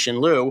 by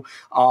Cixin Liu,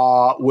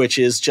 which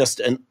is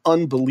just an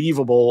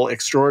unbelievable,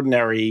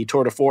 extraordinary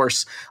tour de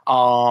force.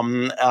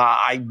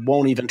 I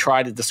won't even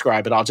try to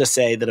describe it. I'll just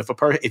say that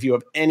if you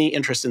have any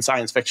interest in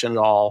science fiction at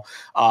all,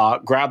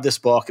 grab this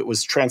book. It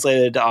was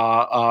translated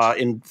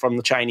from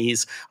the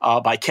Chinese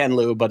by Ken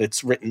Liu, but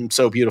it's written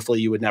so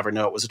beautifully you would never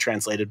know it was a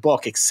translated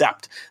book,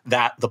 except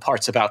that the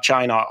parts about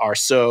China are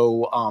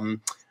so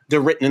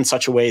they're written in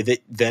such a way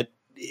that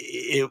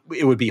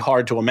it would be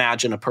hard to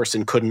imagine a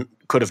person could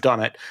have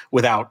done it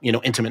without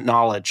intimate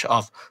knowledge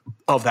of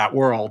that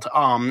world.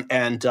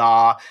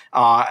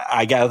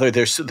 I gather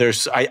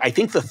there's I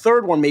think the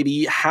third one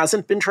maybe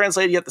hasn't been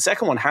translated yet. The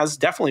second one has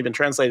definitely been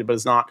translated, but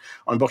is not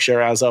on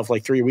Bookshare as of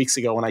 3 weeks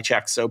ago when I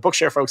checked. So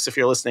Bookshare folks, if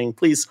you're listening,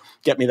 please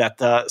get me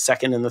that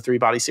second in the Three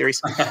Body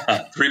series.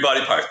 Three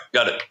Body Part,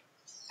 got it.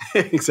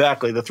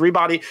 Exactly. The three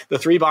body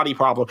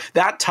problem.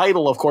 That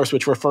title, of course,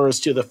 which refers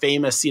to the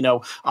famous,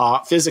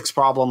 physics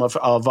problem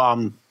of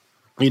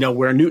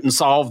where Newton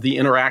solved the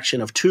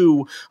interaction of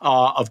two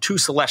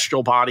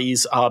celestial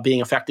bodies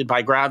being affected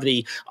by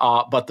gravity,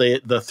 but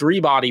the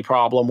three-body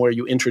problem, where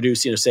you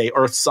introduce, say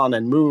Earth, Sun,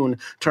 and Moon,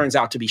 turns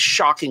out to be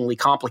shockingly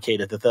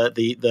complicated. That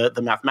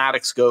the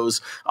mathematics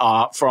goes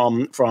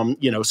from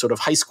sort of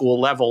high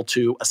school level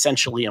to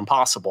essentially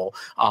impossible.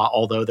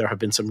 Although there have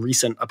been some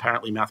recent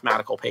apparently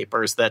mathematical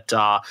papers that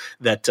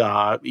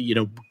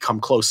come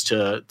close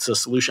to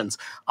solutions.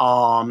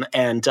 So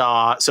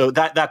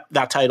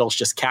that title is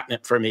just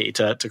catnip for me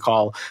to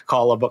call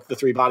a book The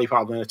Three Body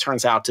Problem, and it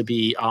turns out to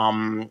be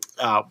I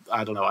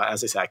don't know,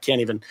 as I said, I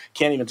can't even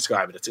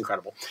describe it. It's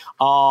incredible.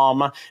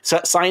 So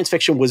science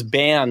fiction was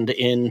banned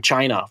in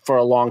China for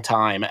a long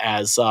time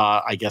as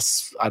I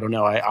guess, I don't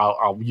know,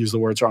 I'll use the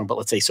words wrong, but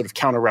let's say sort of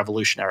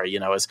counter-revolutionary,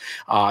 as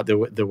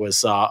there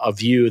was a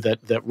view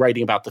that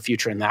writing about the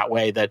future in that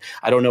way, that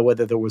I don't know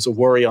whether there was a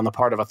worry on the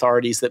part of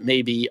authorities that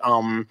maybe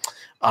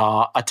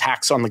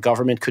attacks on the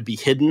government could be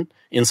hidden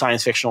in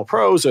science fictional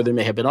prose, or there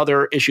may have been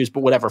other issues,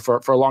 but whatever. For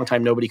a long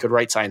time, nobody could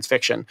write science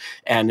fiction.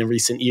 And in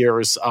recent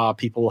years,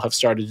 people have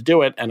started to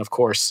do it. And of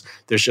course,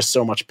 there's just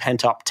so much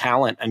pent-up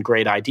talent and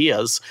great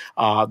ideas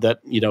that,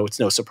 it's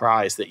no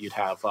surprise that you'd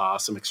have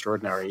some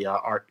extraordinary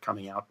art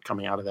coming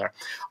out of there.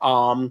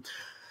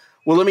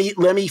 Well,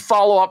 let me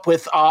follow up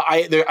with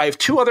I have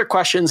 2 other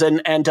questions,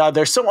 and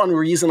they're so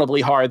unreasonably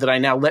hard that I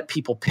now let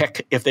people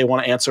pick if they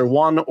want to answer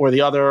one or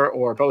the other,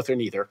 or both or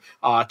neither.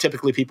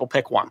 Typically, people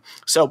pick one.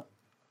 So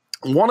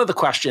one of the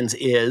questions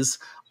is,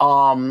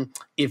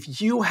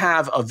 if you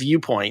have a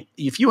viewpoint,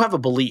 if you have a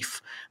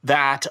belief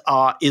that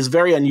is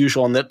very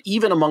unusual, and that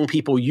even among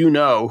people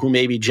who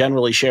maybe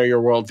generally share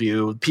your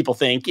worldview, people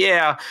think,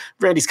 yeah,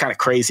 Randy's kind of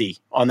crazy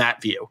on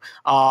that view.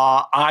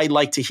 I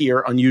like to hear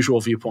unusual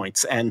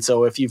viewpoints, and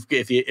so if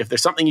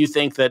there's something you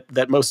think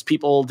that most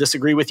people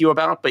disagree with you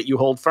about, but you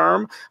hold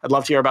firm, I'd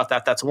love to hear about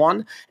that. That's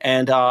one.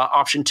 And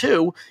option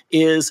 2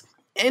 is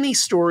any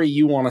story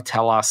you want to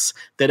tell us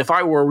that if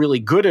I were a really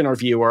good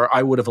interviewer,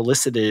 I would have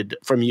elicited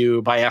from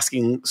you by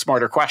asking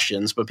smarter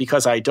questions. But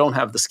because I don't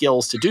have the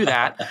skills to do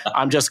that,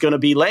 I'm just going to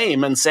be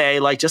lame and say,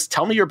 just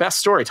tell me your best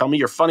story. Tell me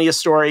your funniest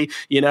story.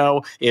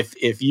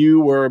 If you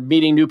were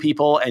meeting new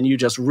people and you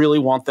just really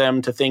want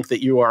them to think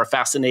that you are a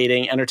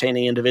fascinating,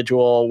 entertaining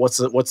individual, what's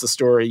the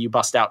story you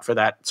bust out for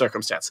that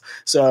circumstance?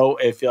 So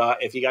if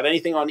you got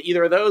anything on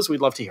either of those,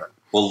 we'd love to hear it.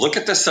 Well, look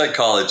at the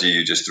psychology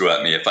you just threw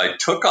at me. If I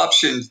took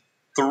option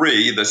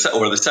 3, the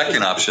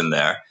second option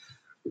there,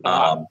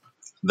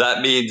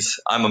 that means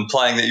I'm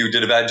implying that you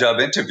did a bad job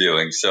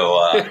interviewing. So,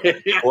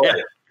 boy,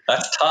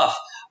 that's tough.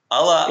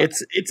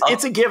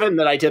 It's a given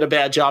that I did a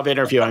bad job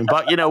interviewing,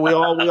 but we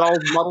all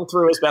muddle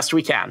through as best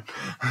we can.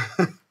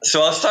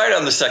 So I'll start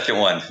on the second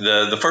one,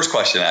 the first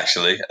question,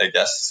 actually. I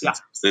guess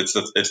it's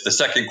the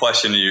second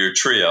question in your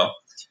trio,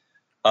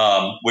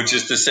 which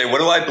is to say, what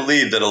do I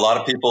believe that a lot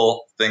of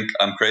people think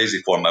I'm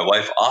crazy for? My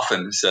wife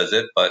often says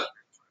it, but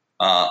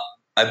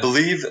I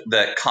believe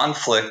that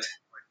conflict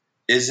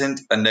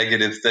isn't a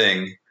negative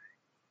thing,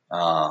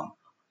 and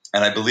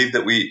I believe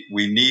that we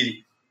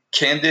need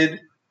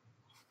candid,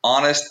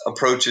 honest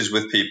approaches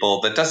with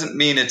people. That doesn't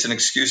mean it's an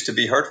excuse to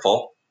be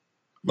hurtful,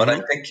 but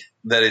I think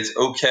that it's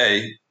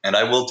okay, and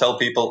I will tell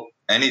people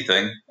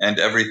anything and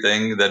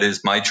everything that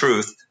is my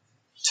truth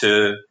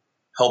to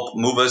help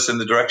move us in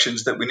the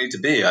directions that we need to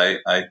be. I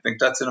think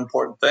that's an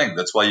important thing.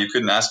 That's why you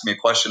couldn't ask me a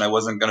question I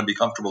wasn't going to be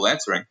comfortable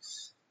answering.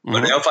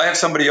 But if I have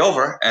somebody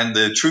over and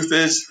the truth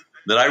is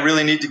that I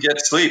really need to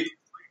get sleep,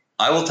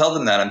 I will tell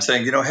them that. I'm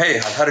saying, hey,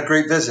 I've had a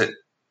great visit,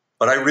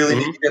 but I really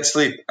need to get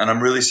sleep, and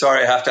I'm really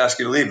sorry I have to ask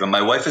you to leave. And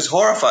my wife is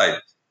horrified,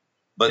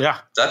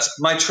 but that's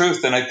my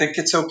truth. And I think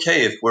it's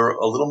okay if we're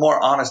a little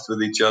more honest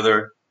with each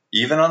other,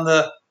 even on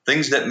the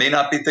things that may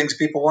not be things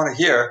people want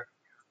to hear,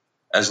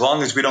 as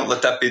long as we don't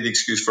let that be the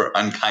excuse for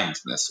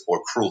unkindness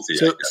or cruelty.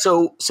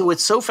 So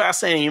it's so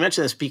fascinating you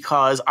mentioned this,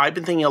 because I've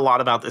been thinking a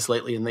lot about this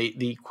lately, and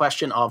the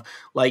question of,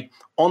 like,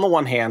 on the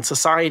one hand,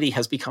 society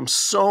has become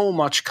so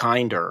much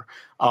kinder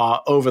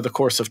over the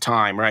course of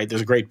time, right?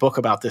 There's a great book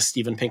about this,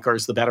 Steven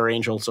Pinker's The Better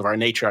Angels of Our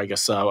Nature. I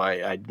guess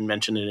I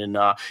mentioned it in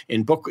the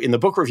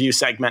book review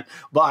segment,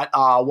 but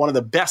one of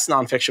the best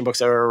nonfiction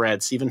books I've ever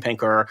read. Steven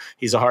Pinker,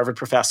 he's a Harvard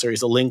professor,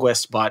 he's a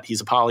linguist, but he's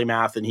a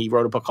polymath, and he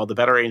wrote a book called The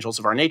Better Angels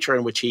of Our Nature,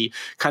 in which he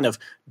kind of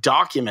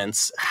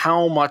documents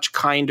how much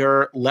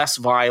kinder, less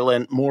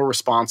violent, more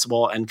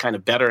responsible, and kind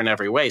of better in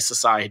every way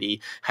society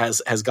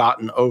has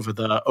gotten over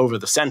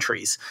the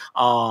centuries.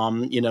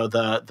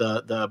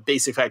 The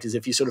basic fact is,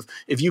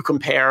 if you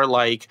compare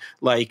like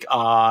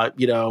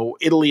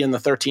Italy in the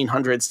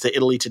 1300s to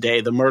Italy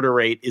today, the murder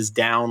rate is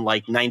down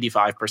like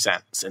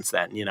 95% since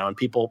then. And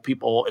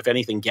people if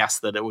anything guess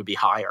that it would be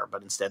higher,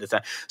 but instead it's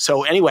that.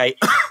 So anyway.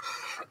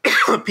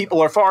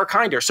 People are far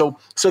kinder. So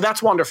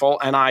that's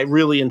wonderful, and I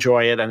really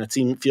enjoy it, and it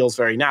feels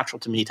very natural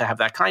to me to have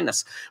that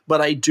kindness.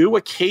 But I do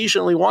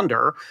occasionally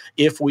wonder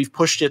if we've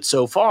pushed it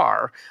so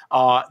far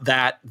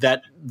that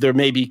there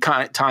may be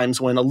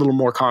times when a little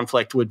more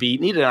conflict would be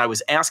needed. And I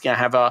was asking,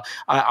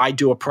 I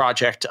do a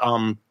project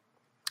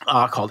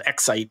called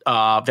Excite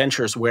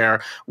Ventures,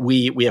 where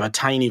we have a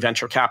tiny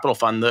venture capital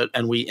fund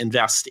and we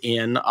invest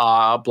in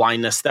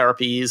blindness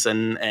therapies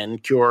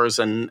and cures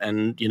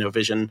and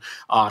vision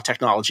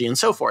technology and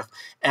so forth.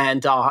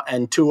 And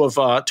two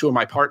of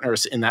my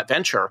partners in that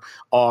venture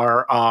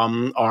are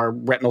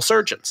retinal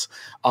surgeons.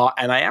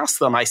 And I asked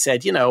them, I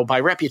said, by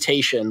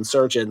reputation,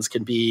 surgeons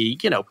can be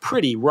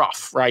pretty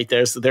rough, right?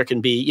 There can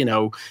be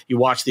you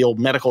watch the old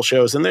medical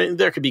shows, and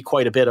there could be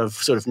quite a bit of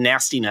sort of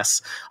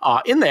nastiness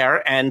in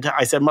there. And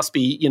I said, must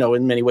be,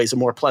 in many ways a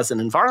more pleasant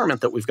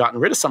environment that we've gotten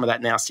rid of some of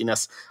that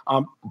nastiness.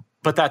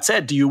 But that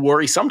said, do you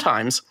worry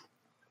sometimes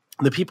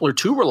that people are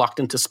too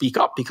reluctant to speak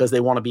up because they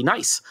want to be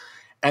nice?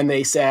 And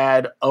they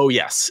said, oh,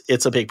 yes,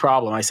 it's a big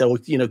problem. I said, well,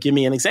 give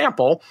me an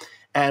example.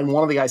 And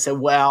one of the guys said,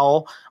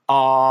 well,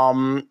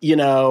 there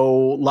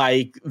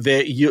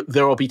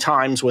will be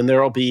times when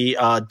there will be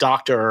a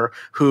doctor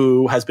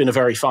who has been a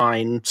very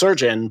fine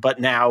surgeon, but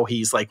now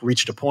he's like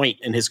reached a point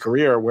in his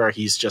career where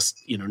he's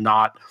just,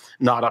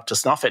 not up to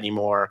snuff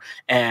anymore.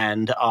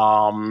 And,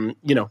 no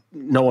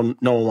one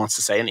wants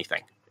to say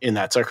anything in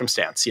that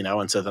circumstance,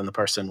 and so then the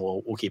person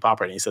will keep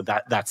operating. He said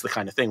that's the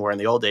kind of thing where in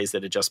the old days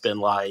that had just been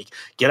like,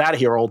 get out of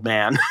here, old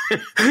man,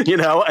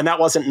 and that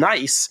wasn't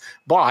nice,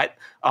 but,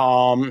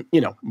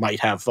 might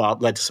have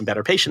led to some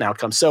better patient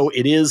outcomes. So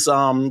it is,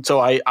 I'm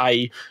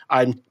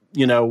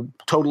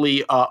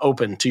totally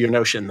open to your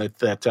notion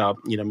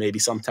that maybe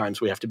sometimes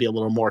we have to be a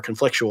little more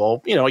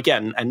conflictual,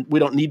 again, and we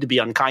don't need to be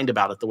unkind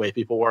about it the way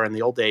people were in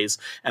the old days.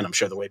 And I'm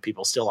sure the way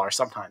people still are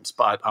sometimes,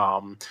 but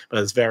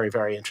it's very,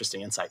 very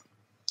interesting insight.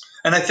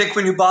 And I think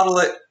when you bottle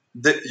it,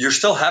 that you're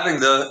still having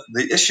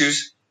the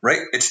issues,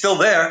 right? It's still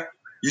there.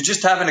 You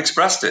just haven't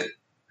expressed it.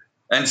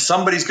 And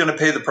somebody's going to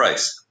pay the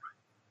price.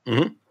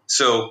 Mm-hmm.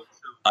 So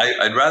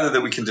I'd rather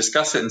that we can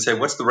discuss it and say,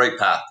 what's the right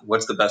path?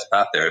 What's the best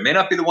path there? It may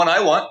not be the one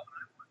I want,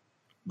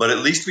 but at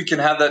least we can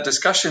have that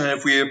discussion. And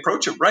if we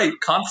approach it right,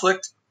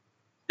 conflict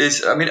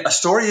is, a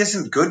story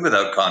isn't good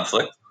without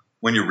conflict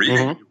when you're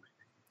reading. Mm-hmm.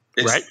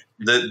 It's right.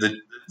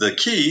 The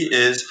key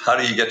is, how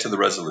do you get to the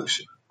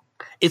resolution?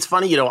 It's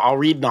funny, I'll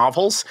read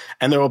novels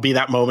and there will be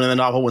that moment in the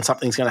novel when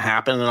something's going to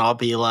happen and I'll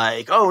be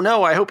like, oh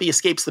no, I hope he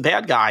escapes the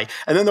bad guy.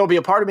 And then there'll be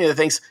a part of me that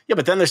thinks, yeah,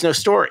 but then there's no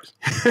story.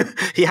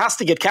 He has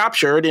to get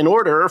captured in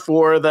order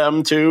for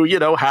them to,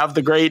 have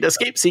the great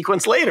escape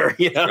sequence later.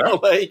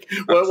 Like,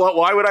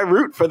 why would I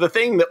root for the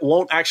thing that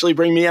won't actually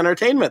bring me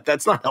entertainment?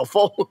 That's not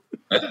helpful.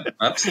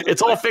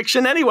 It's all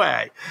fiction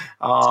anyway.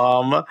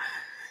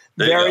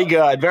 Very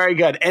good. Very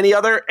good. Any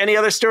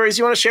other stories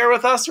you want to share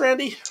with us,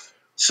 Randy?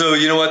 So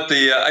you know what?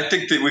 I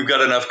think that we've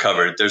got enough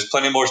covered. There's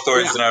plenty more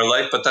stories in our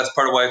life, but that's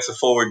part of why it's a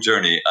forward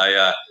journey.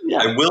 I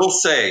will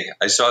say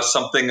I saw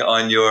something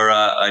on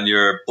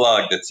your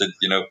blog that said,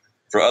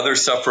 for other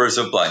sufferers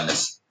of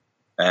blindness,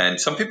 and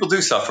some people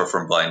do suffer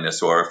from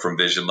blindness or from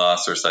vision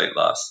loss or sight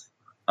loss.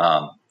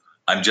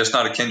 I'm just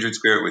not a kindred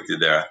spirit with you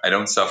there. I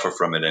don't suffer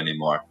from it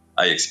anymore.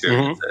 I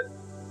experience it.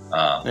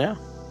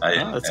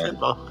 That's good.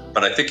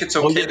 But I think it's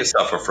okay to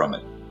suffer from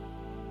it.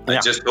 I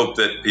just hope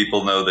that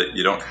people know that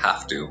you don't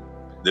have to.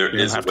 There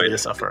is a way to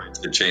suffer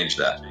to change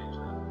that.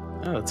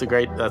 Oh, that's a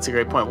great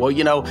point. Well,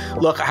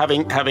 look,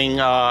 having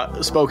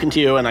spoken to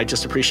you, and I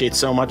just appreciate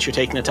so much you're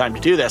taking the time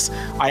to do this.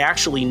 I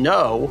actually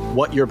know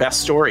what your best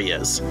story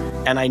is,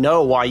 and I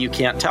know why you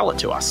can't tell it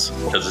to us.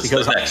 Because it's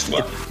the next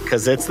one.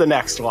 Because it's the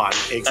next one.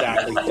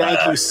 Exactly.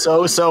 Thank you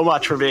so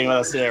much for being with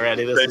us today,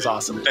 Randy. This was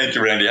awesome. Thank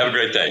you, Randy. Have a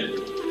great day.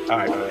 All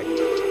right,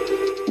 bye.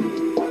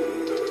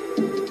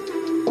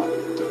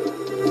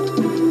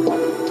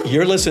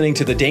 You're listening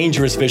to the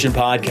Dangerous Vision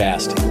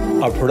Podcast,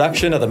 a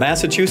production of the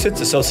Massachusetts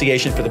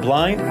Association for the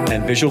Blind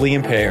and Visually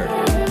Impaired.